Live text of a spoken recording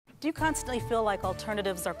Do you constantly feel like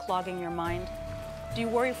alternatives are clogging your mind? Do you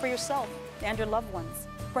worry for yourself and your loved ones?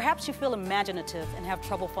 Perhaps you feel imaginative and have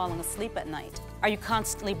trouble falling asleep at night. Are you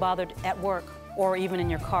constantly bothered at work or even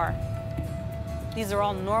in your car? These are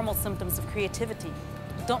all normal symptoms of creativity.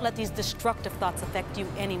 Don't let these destructive thoughts affect you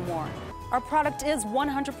anymore. Our product is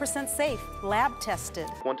 100% safe, lab tested.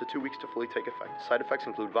 1 to 2 weeks to fully take effect. Side effects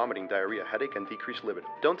include vomiting, diarrhea, headache, and decreased libido.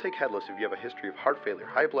 Don't take Headless if you have a history of heart failure,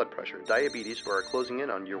 high blood pressure, diabetes, or are closing in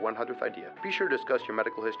on your 100th idea. Be sure to discuss your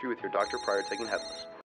medical history with your doctor prior to taking Headless.